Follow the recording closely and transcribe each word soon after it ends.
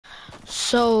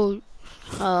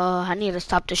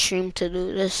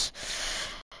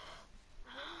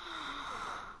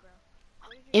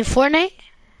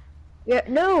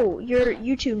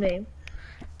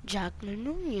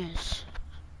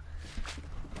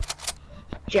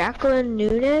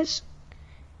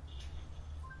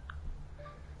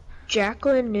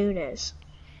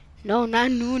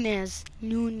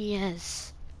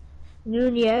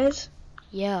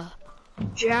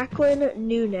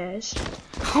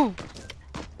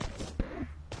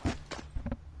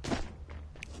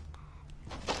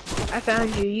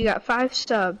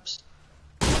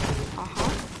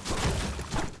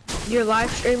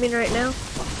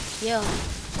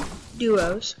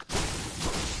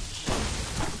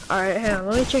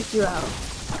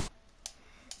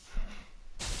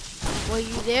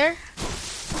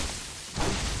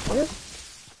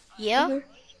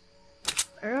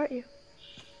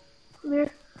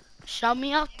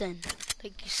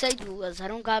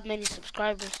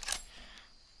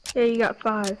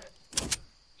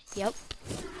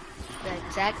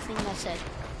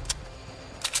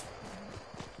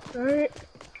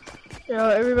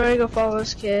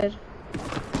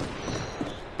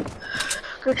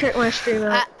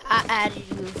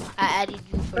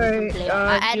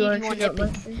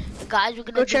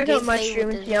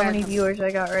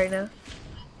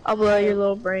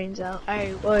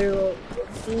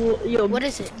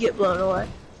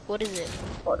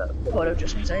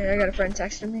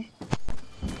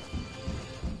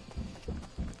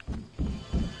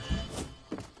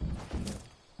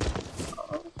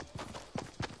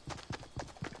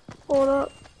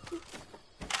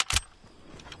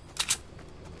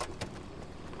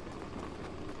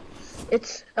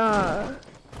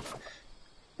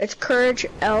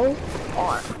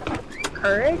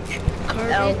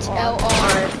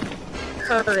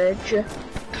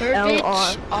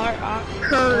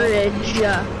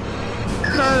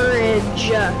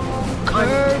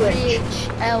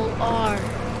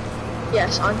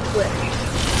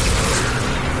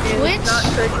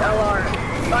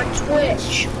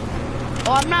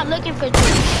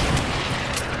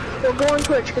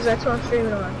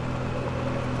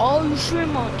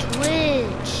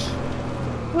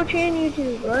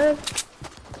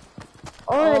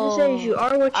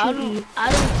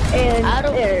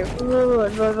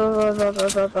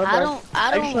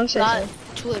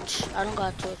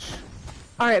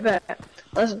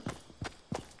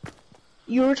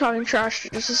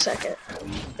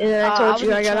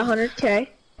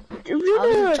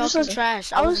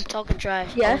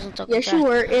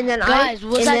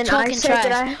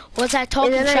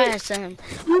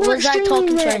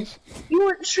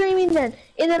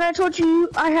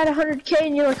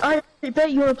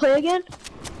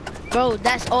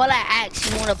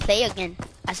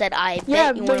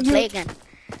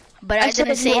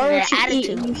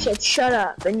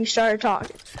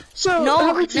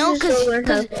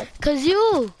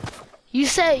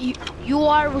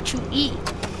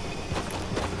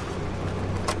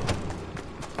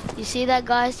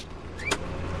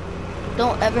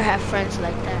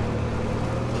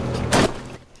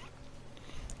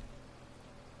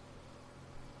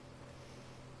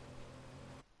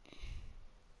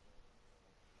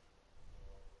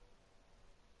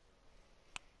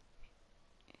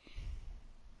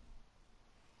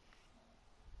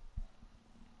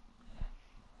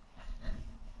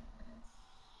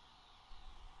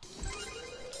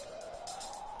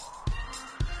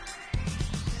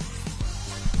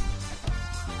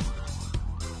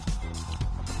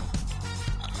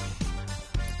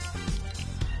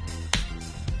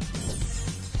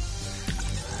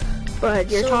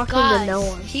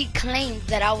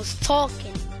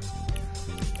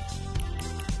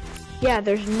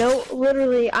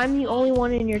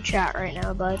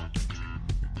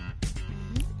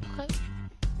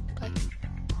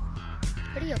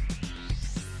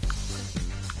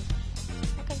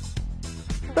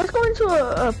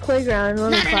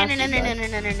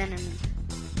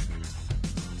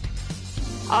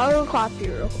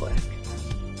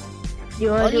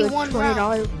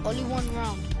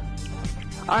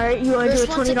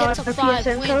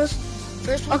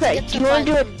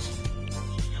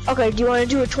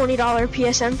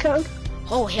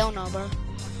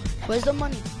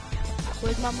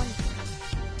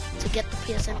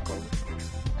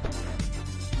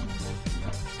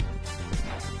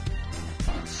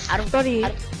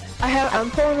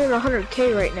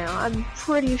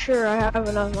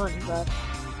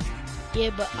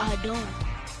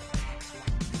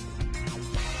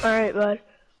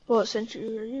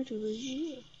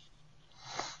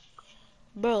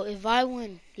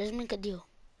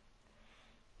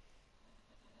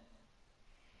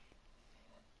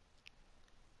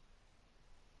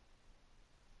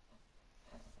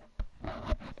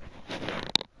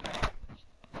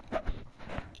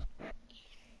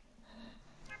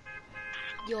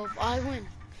Yo, if I win,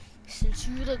 since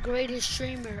you're the greatest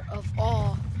streamer of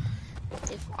all,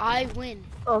 if I win.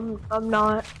 I'm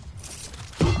not.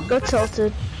 Go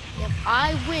tilted. If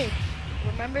I win,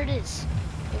 remember this.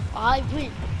 If I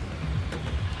win,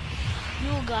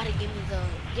 you gotta give me the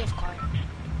gift card.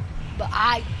 But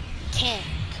I can't,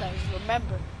 cause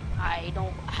remember, I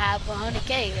don't have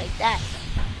 100K like that.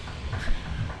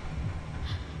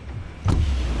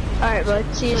 Alright, bud.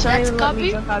 See, so that's even let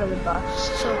me jump out of the bus.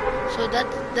 So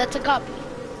that's a copy.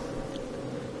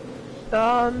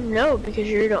 No, because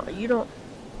you don't.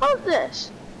 How's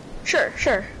this?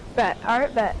 Sure. Bet.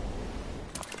 Alright, bet.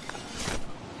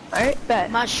 Alright, bet.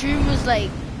 My stream was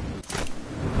like,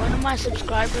 one of my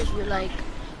subscribers were like,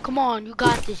 come on, you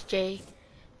got this, Jay.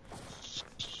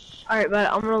 Alright,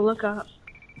 bet. I'm gonna look up.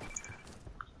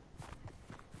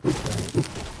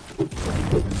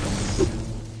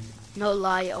 No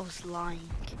lie, I was lying.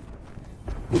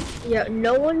 Yeah,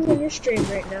 no one's in your stream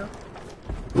right now.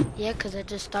 Yeah, cause I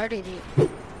just started it.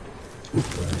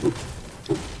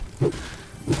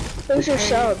 Who's your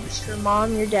subs? Your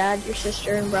mom, your dad, your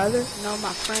sister, and brother? No,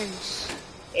 my friends.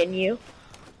 And you?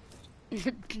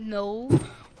 No.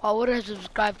 Why would I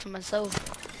subscribe to myself?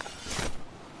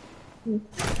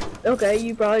 Okay,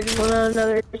 you probably just went on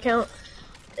another account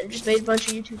and just made a bunch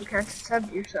of YouTube accounts and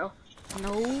subbed yourself.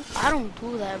 No, I don't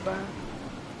do that, bro.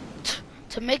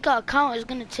 To make an account is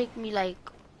gonna take me like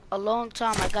a long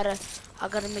time. I gotta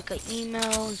make an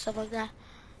email and stuff like that,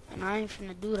 and I ain't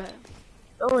finna do that.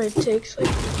 It only takes like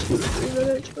 2-3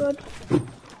 minutes, bud.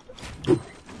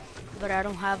 But I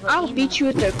don't have an I'll email. beat you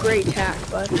with a great hack,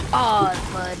 bud. Oh,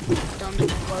 bud, don't even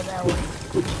go that way.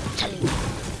 I'm telling you.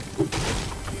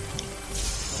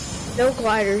 No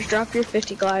gliders. Drop your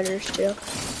 50 gliders too.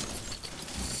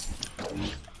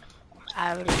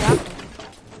 I already dropped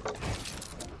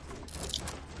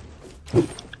them.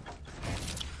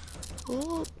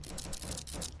 Ooh.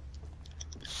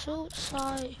 So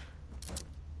sorry.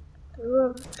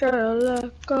 Try to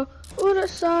let go. Ooh, the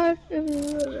side if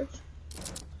you ever.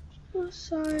 What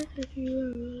side if you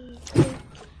ever let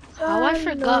go? How I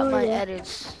forgot my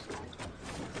edits.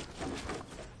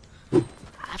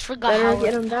 I forgot Better how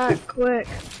get them back quick.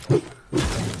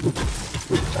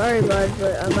 Sorry, bud,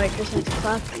 but I might just have to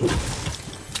clap you.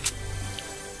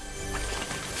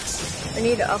 I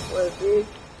need to upload, dude.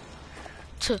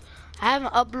 I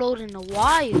haven't uploaded in a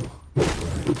while.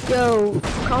 Yo,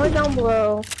 comment down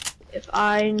below if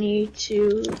I need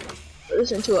to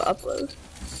listen to an upload.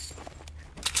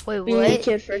 Wait, We what? need a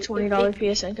kid for a $20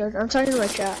 PSN code. I'm talking to my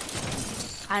chat.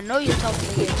 I know you're talking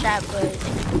to your chat, but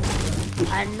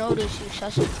I noticed you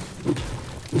said something.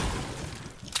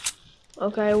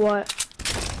 Okay, what?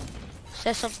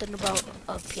 Said something about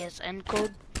a PSN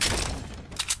code.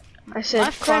 I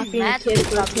said clapping a kid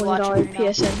for a $20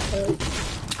 PSN code.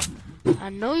 I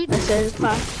know you did.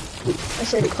 I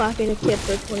said clapping a kid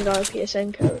for a $20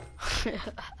 PSN code.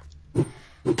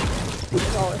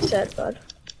 That's all I said, bud.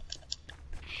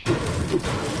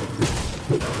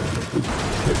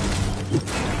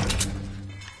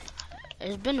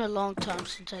 It's been a long time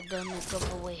since I've done a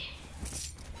giveaway.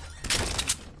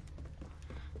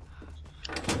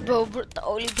 Bro, the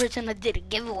only person I did a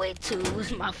giveaway to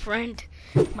was my friends.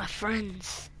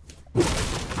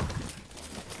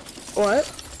 What?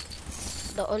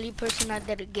 The only person I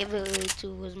did a giveaway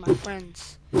to was my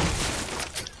friends.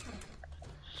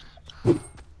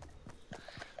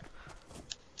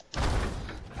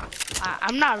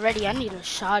 I'm not ready. I need a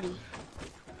shotty.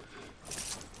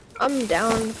 I'm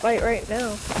down to fight right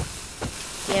now.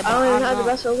 Yeah, but I don't even have the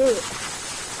best of loot.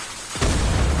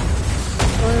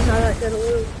 I don't even have that good of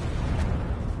loot.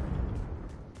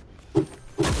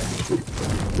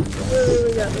 I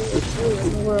literally got the worst loot in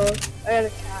the world. I got a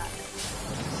tack.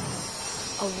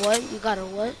 A what? You got a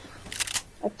what?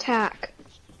 A tack.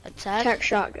 A tack? Tack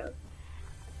shotgun.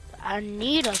 I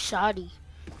need a shotty.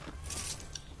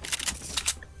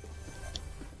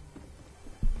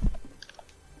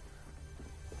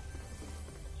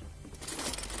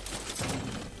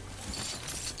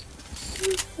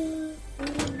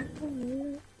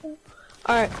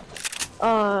 Alright.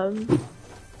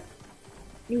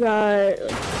 You got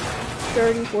like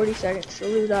 30, 40 seconds to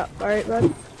loot up. Alright,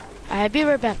 bud? I'll be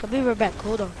right back.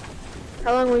 Hold on.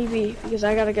 How long will you be? Because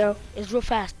I gotta go. It's real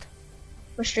fast.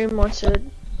 My stream wants to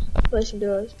play some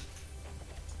duos.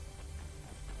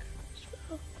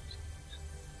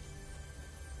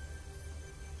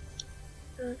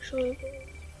 Actually.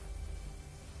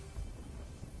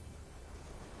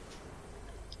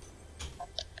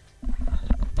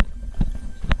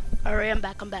 Alright, I'm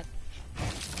back.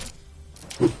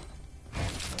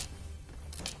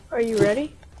 Are you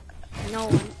ready? No,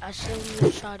 I still need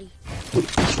a shotty. Bro,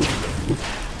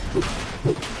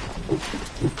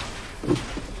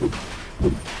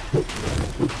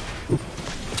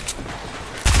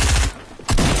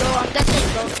 I'm dead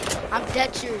serious, bro. I'm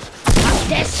dead serious. I'm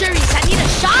dead serious. I need a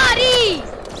shotty.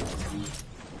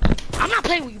 I'm not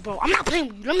playing with you, bro. I'm not playing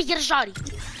with you. Let me get a shotty.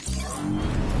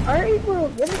 Alright, bro,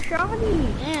 get a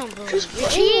shotty. Damn, bro. Just You're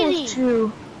cheating.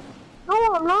 you.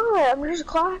 No, I'm not. I'm just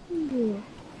clapping you.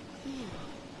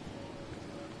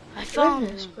 I found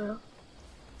Goodness, him. bro.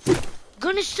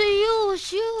 Goodness to you.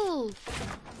 It's you.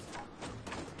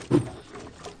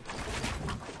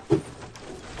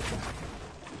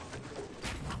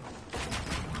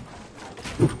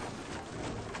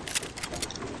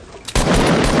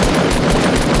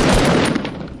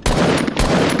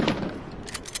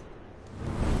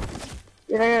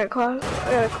 Dude, I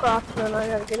gotta clap and I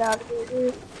gotta get out of here,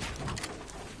 dude.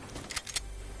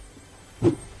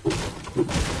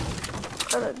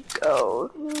 Gotta go.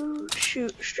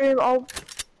 Shoot, stream. I'll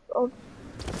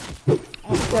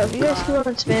yeah, if you guys keep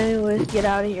on spamming with get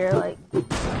out of here, like, you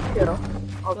know,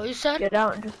 I'll What you said? get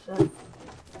out and just,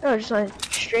 no, just my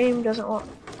stream doesn't want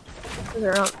me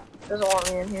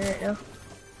in here right now.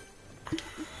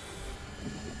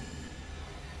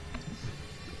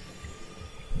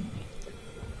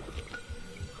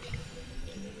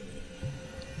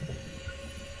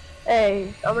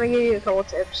 Hey, I'm gonna give you a couple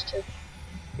tips to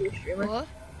be a streamer. What?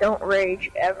 Don't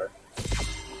rage ever.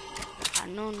 I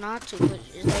know not to, but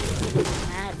is that even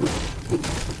mad?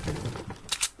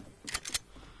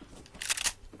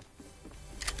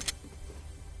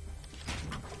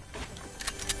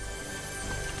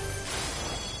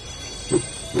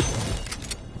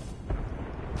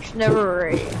 Just never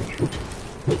rage.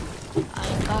 I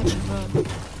got you, bro.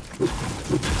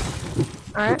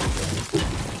 Alright?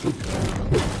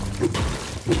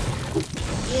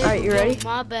 Yeah, Alright, you bro, ready?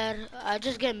 My bad. I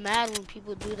just get mad when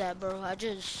people do that, bro. I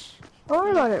just... Don't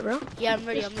worry about it, bro. Yeah, I'm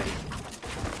ready, I'm ready.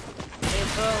 Hey,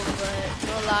 bro, but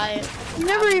no lie. You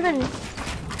never even...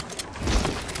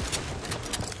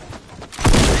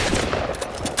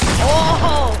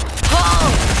 Oh!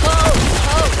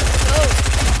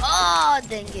 Oh,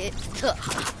 dang it.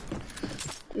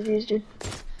 GG's, dude.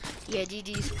 Yeah,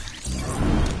 GG's.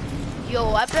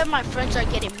 Yo, I bet my friends are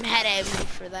getting mad at me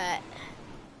for that.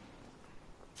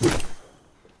 It's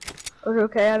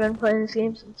okay, I've been playing this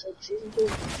game since like season 2.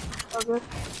 All good.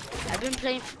 I've been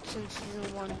playing since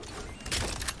season 1.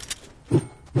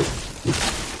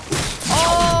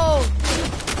 Oh!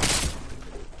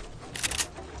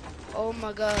 Oh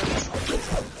my god.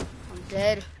 I'm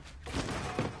dead.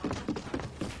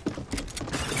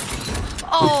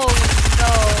 Oh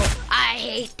no! I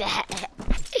hate that.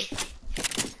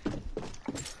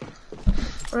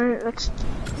 Alright, that's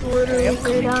literally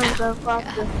 3 times I've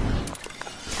clapped you.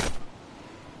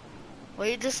 What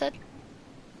you just said?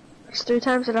 It's 3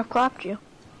 times that I've clapped you.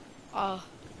 Oh.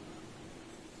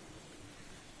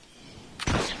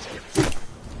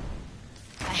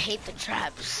 I hate the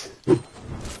traps.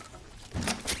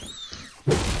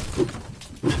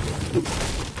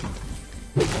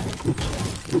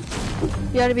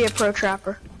 You gotta be a pro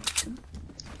trapper.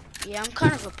 Yeah, I'm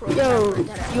kind of a pro. Yo,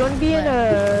 trapper. you wanna be in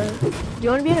a... You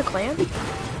wanna be in a clan? A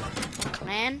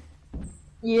clan?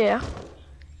 Yeah.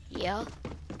 Yeah.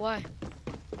 Why?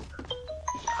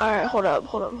 Alright, hold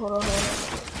up.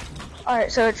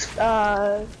 Alright, so it's,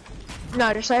 no,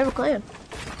 just I have a clan.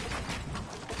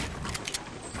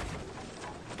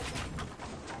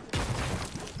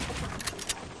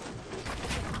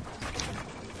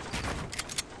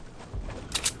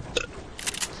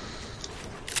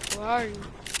 Where are you?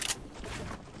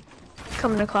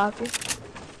 Coming to clap you.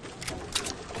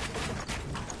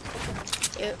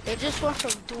 It just went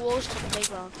from duos to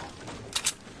playground.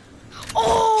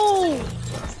 Oh!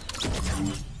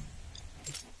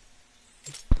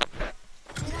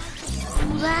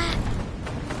 Do that?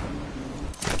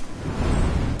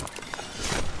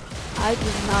 I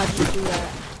did not just do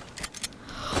that.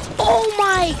 Oh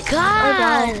my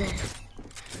god!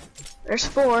 There's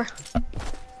 4.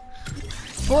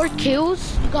 4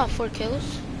 kills? You got 4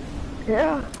 kills?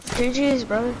 Yeah. GG's,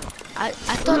 brother. I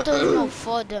thought there was no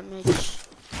fall damage.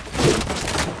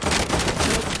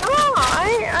 Oh,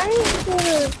 I ain't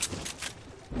gonna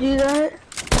do that.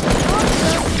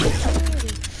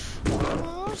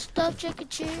 Oh, stop checking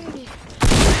charity.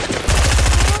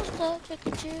 Oh, stop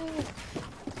checking charity.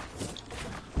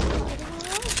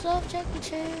 Oh, stop checking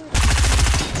charity.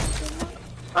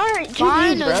 Alright,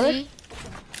 GG's, brother. Finally.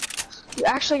 You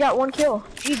actually got 1 kill.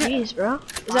 GG's, bro.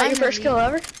 Is that your first kill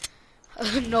ever?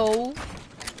 No.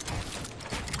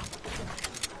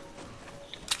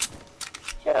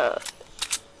 Yeah.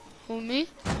 Who, me?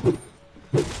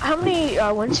 How many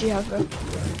wins do you have, bro?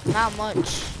 Not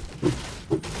much.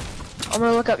 I'm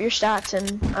gonna look up your stats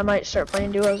and I might start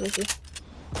playing duos with you.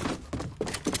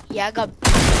 Yeah, I got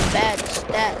bad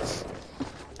stats.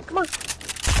 Come on.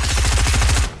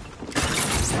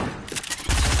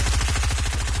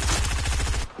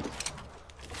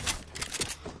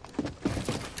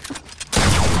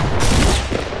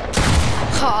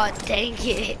 Oh, dang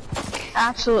it.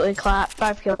 Absolutely clap.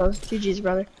 5 kills. GG's,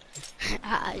 brother.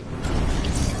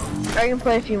 I can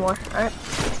play a few more. Alright.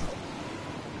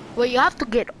 Well, you have to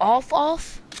get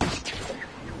off?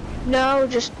 No,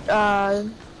 just a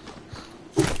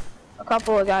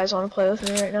couple of guys want to play with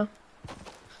me right now.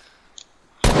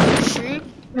 Sure?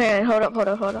 Man, hold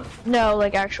up. No,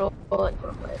 like actual like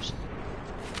pro players.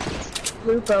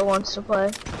 Lupo wants to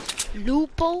play.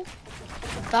 Lupo?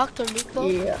 Dr. Lupo?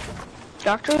 Yeah.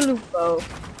 Dr. Lupo.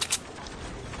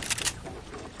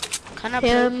 Can I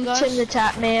play with you guys? Tim the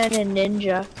Tapman and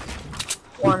Ninja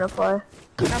wanna play.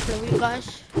 Can I play with you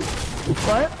guys?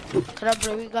 What? Can I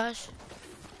play with you guys?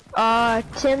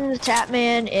 Tim the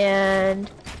Tapman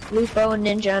and Lupo and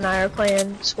Ninja and I are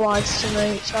playing squads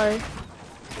tonight, sorry.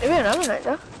 Maybe another night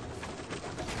though.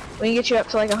 We can get you up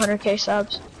to like 100k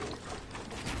subs.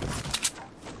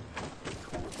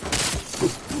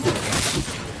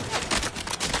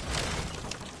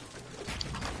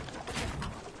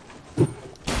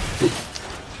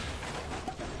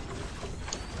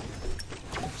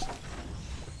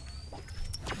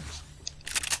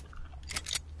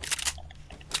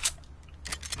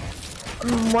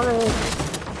 One of the,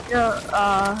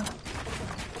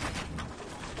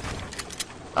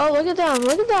 oh, look at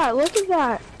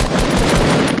that.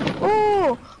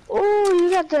 Oh, you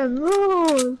got the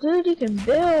move, dude, you can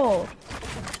build.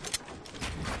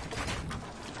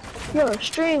 Yo,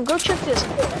 stream, go check this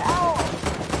kid out.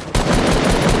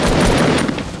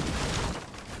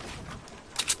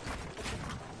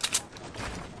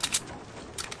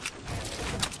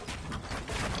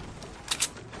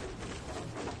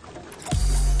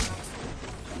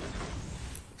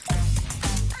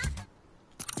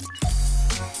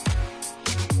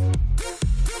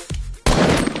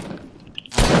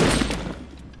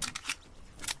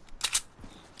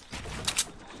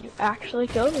 Actually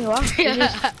killed me, wow.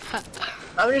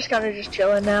 I'm just kinda just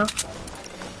chilling now.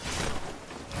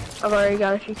 I've already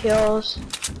got a few kills.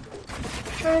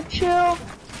 Trying to chill.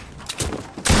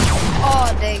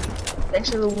 Oh, dang. Thanks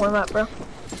for the warm up, bro.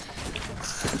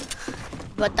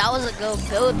 But that was a good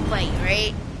build fight,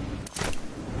 right?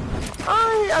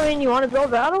 I mean, you want to build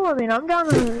battle? I mean, I'm down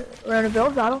to run a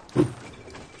build battle.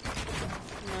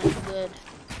 Not good.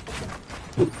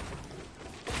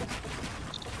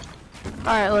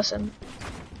 Alright, listen.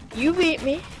 You beat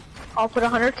me. I'll put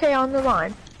 100k on the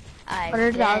line.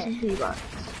 100,000 V-Bucks.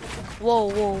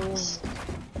 Whoa.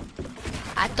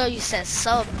 I thought you said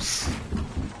subs.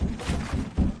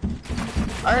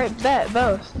 Alright, bet,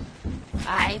 both.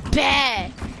 I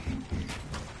bet.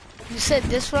 You said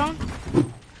this wrong?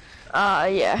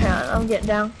 Yeah, hang on, I'm getting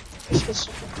down. I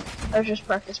was just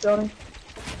practice building.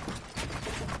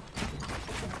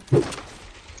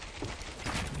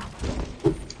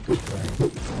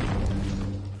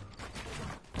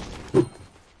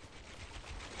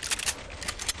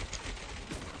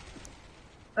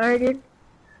 Alright, dude.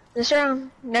 This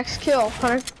round, next kill,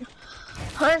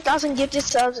 100,000 gifted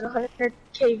subs and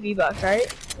 100k V-Bucks,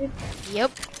 right?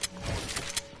 Yep.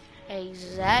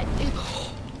 Exactly.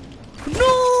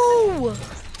 No!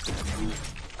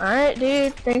 Alright,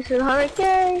 dude. Thanks for the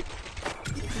 100k.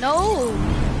 No!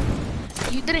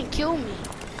 You didn't kill me.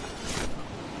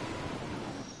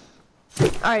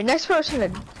 Alright, next person to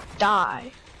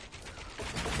die.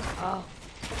 Oh.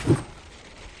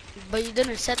 But you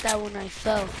didn't set that when I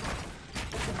fell.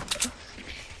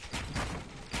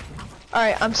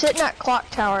 Alright, I'm sitting at clock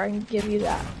tower and give you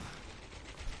that.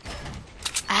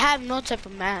 I have no type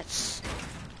of mats.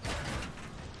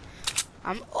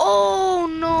 Oh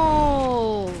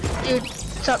no! Dude,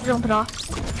 stop jumping off.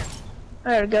 I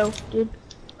gotta go, dude.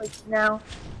 Like now.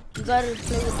 You gotta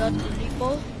play with Dr.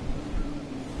 Lipo?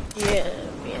 Yeah.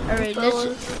 Alright,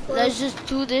 let's just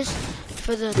do this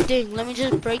for the thing. Let me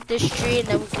just break this tree and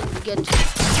then we can get to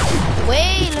it.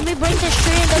 Wait, let me break this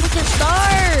tree and then we can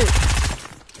start!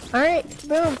 Alright,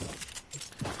 boom.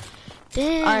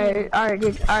 Damn. Alright,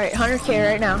 dude. Alright, 100k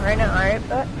right now, alright,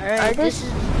 but alright, this is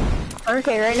 100k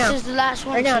right now. This is the last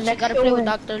one, right now, so you gotta play with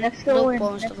Dr.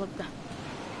 Lipo and stuff like that.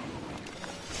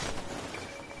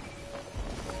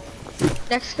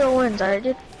 Next skill wins, alright,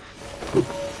 dude.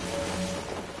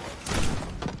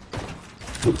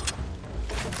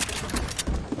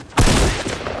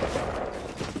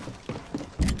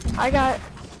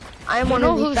 I'm You one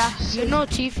know of the who's, fastest. you know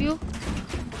Tfue?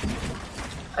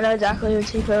 I know exactly who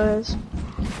Tico is.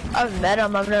 I've met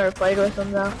him, I've never played with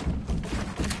him though.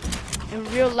 In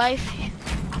real life?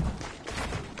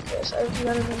 Yes, I've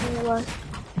met him in real life.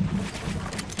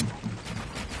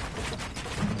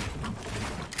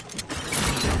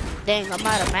 Dang, I'm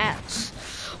out of mats.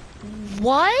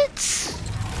 What?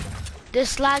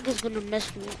 This lag is gonna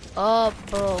mess me up,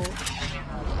 bro.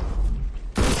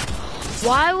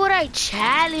 Why would I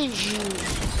challenge you?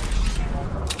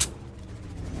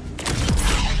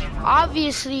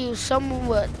 Obviously, with someone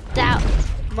with that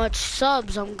much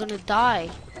subs, I'm gonna die.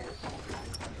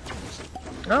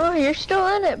 No, you're still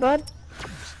in it, bud.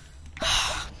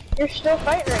 You're still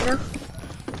fighting right now.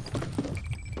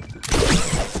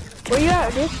 Where you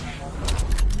at, dude?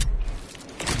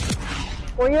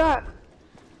 Where you at?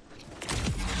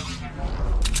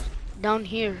 Down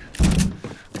here.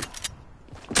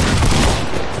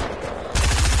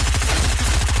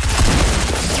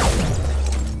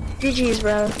 GG's,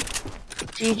 bro.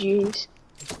 GG's.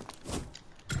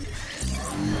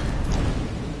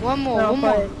 One more, No, one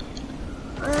more.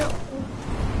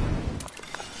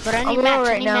 But I need I'm mats, low I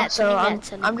right need now, mats, so I need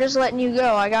mats. I'm just letting you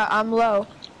go. I'm low.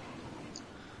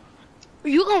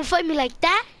 You gonna fight me like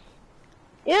that?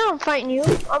 Yeah, I'm fighting you.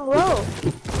 I'm low.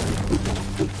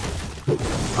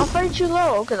 I'll fight you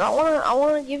low, cause I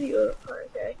wanna give you a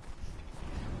 100K.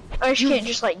 I just can't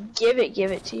just like give it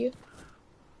to you.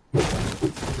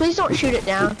 Please don't shoot it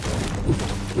down.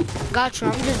 Gotcha,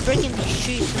 I'm just breaking these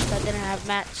trees since I didn't have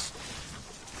mats.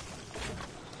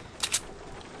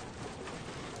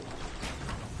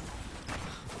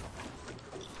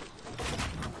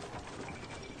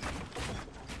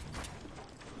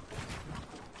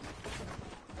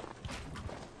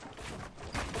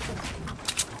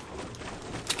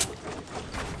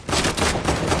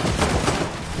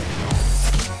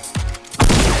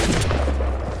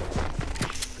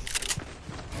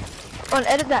 Come on,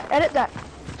 edit that, edit that.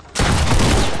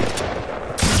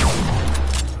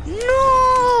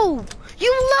 No!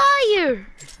 You liar!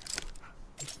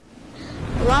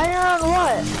 Liar on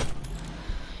what?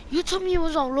 You told me it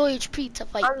was on low HP to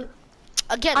fight.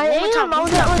 Again, I one more time, am. I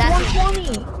was at like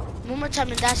 120. One more time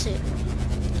and that's it.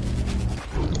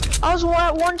 I was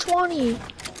at 120.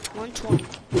 120.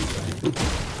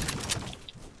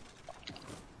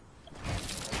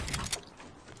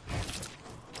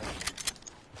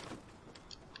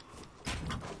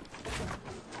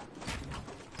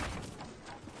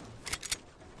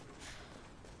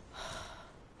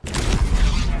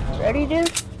 Ready,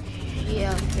 dude?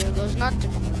 Yeah, there goes nothing.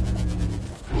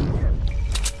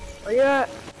 Where you at?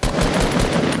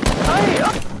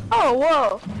 Alright. Oh,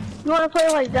 whoa. You wanna play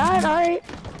like that? Alright.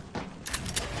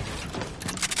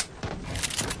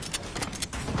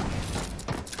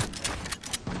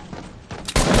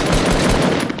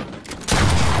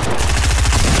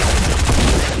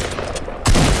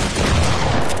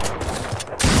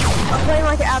 I'm playing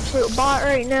like an absolute bot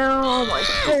right now. Oh my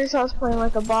goodness, I was playing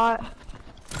like a bot.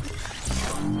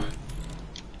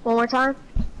 One more time.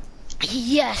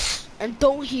 Yes, and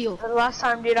don't heal. The last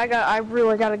time, dude, I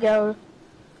really gotta go.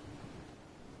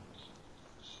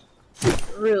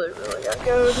 Really gotta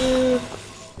go, dude.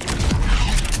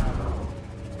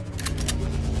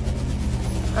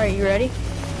 Alright, you ready?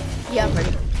 Yeah, I'm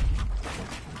ready.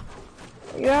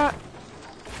 Where you at?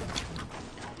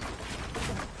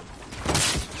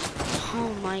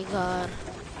 Oh my god.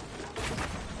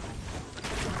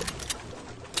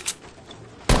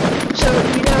 So,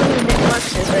 you know who Nick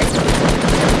Marks is, right?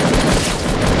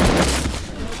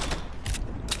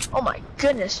 Oh my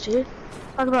goodness, dude.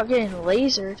 Talk about getting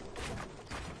lasered.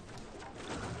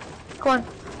 Come on.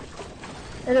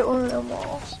 Edit one of them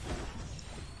walls.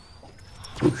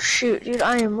 Shoot, dude,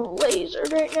 I am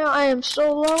lasered right now. I am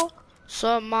so low.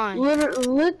 So am I.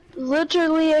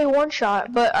 Literally a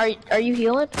one-shot, but are you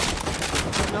healing?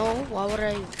 No, why would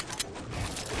I be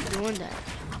doing that?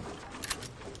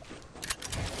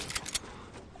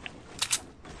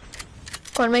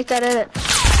 Come on, make that edit.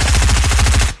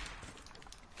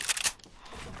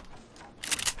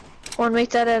 Come on, make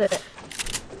that edit.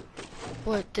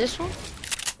 What, this one?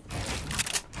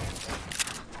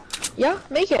 Yeah,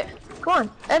 make it. Come on,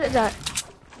 edit that.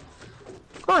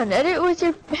 Come on, edit with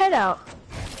your head out.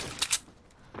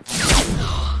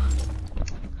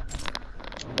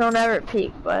 Don't ever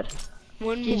peek, bud.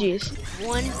 One more. GG's.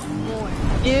 One more.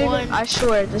 Dude, One. I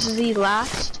swear, this is the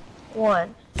last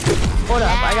one. Hold up,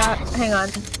 hang on.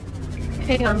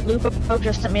 Hang on, Lupo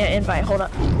just sent me an invite, hold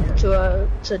up.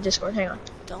 To Discord, hang on.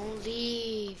 Don't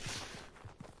leave.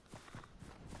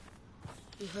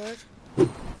 You heard?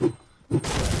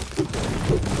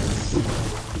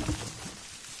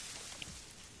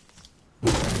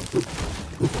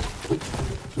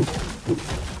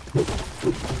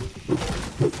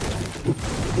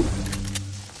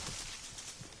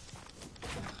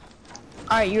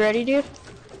 Alright, you ready, dude?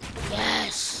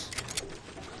 Yes.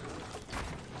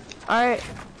 Alright.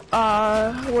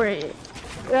 Where are you?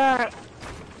 Yeah.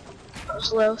 I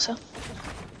was low, so.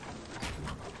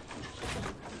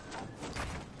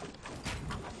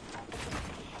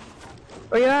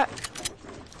 Where you at?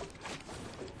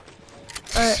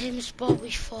 Alright. Same spot we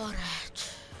fought at.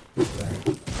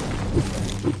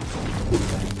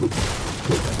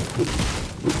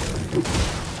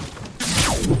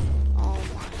 Oh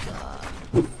my god.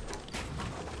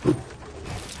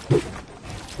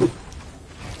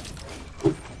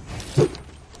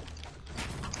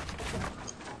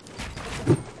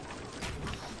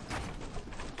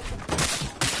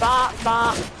 Bop,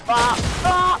 bop, bop,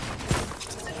 bop.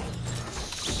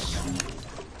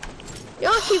 You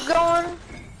don't keep going.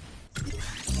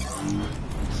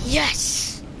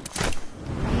 Yes!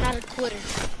 I'm not a quitter.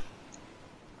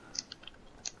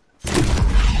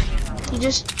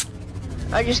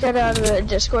 I just got out of the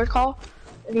Discord call,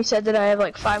 and he said that I have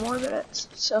like 5 more minutes,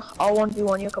 so I'll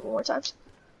 1v1 you a couple more times.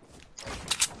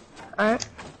 Alright.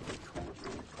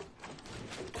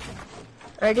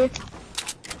 Alright, dude?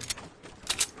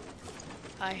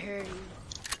 I heard you.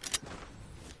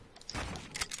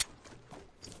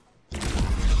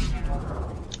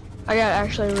 I got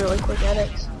actually really quick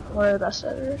edits. One of the best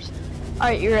editors.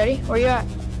 Alright, you ready? Where you at?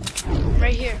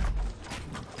 Right here.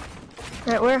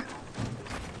 Right where?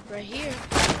 Right here.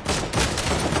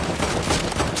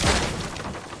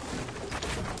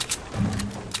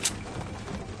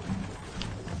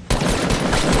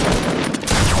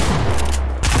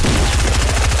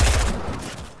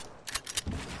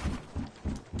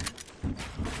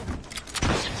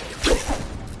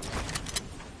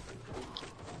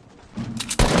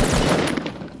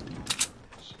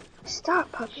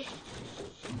 Stop, puppy.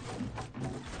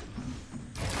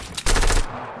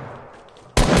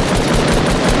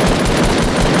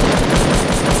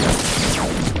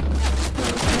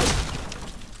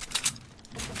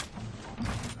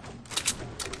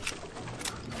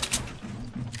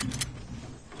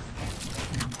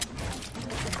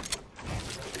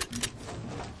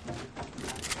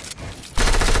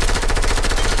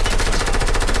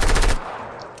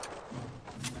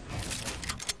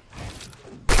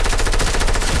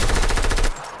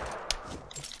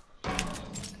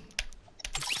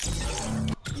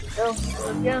 Go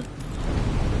again.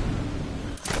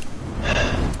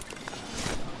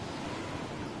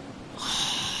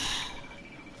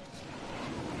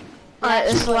 Alright,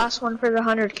 this is the last one for the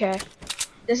 100K.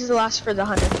 This is the last for the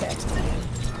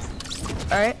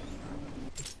 100K. Alright?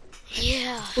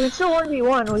 Yeah. We can still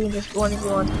 1v1, we can just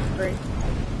 1v1 for free.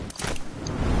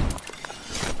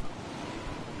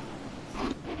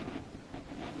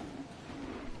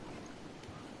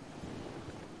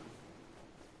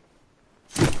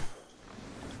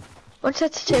 What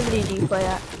sensitivity do you play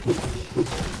at? To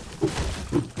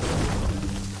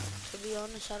be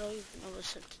honest, I don't even know the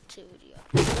sensitivity of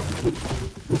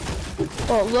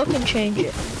Well, look and change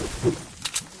it.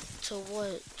 to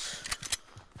what?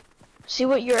 See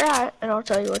what you're at, and I'll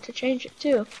tell you what to change it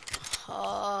to.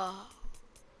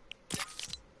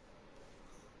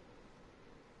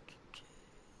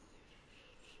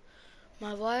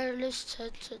 My wireless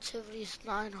sensitivity is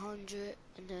 900,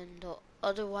 and then the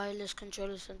other wireless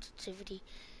controller sensitivity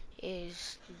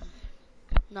is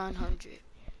 900.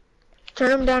 Turn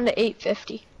them down to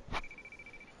 850.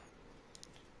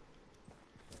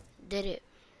 Did it?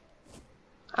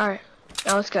 Alright,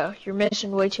 now let's go. You're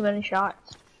missing way too many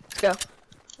shots. Let's go.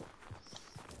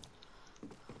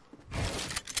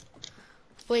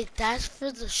 Wait, that's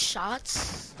for the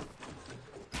shots?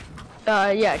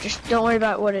 Yeah, just don't worry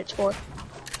about what it's for.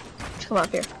 Just come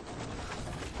up here.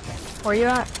 Where you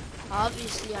at?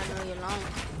 Obviously, I know you're lying.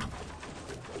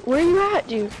 Where you at,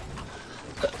 dude?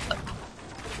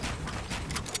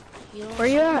 You don't Where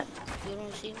you at? You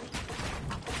don't see me?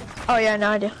 Oh yeah,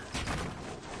 now I do.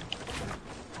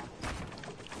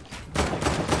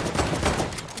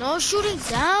 No shooting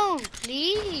down,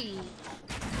 please.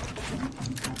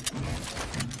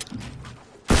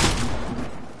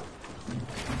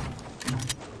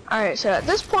 Alright, so at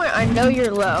this point, I know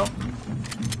you're low.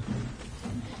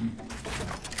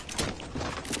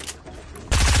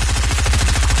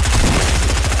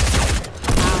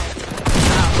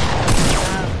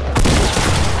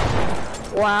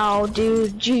 Wow,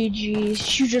 dude,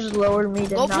 GG's. You just lowered me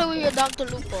to Go nothing. play with your Dr.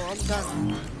 Lupo. I'm done.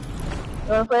 You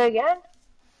wanna play again?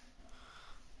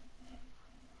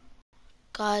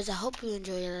 Guys, I hope you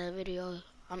enjoyed that video.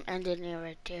 I'm ending it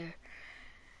right there.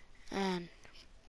 And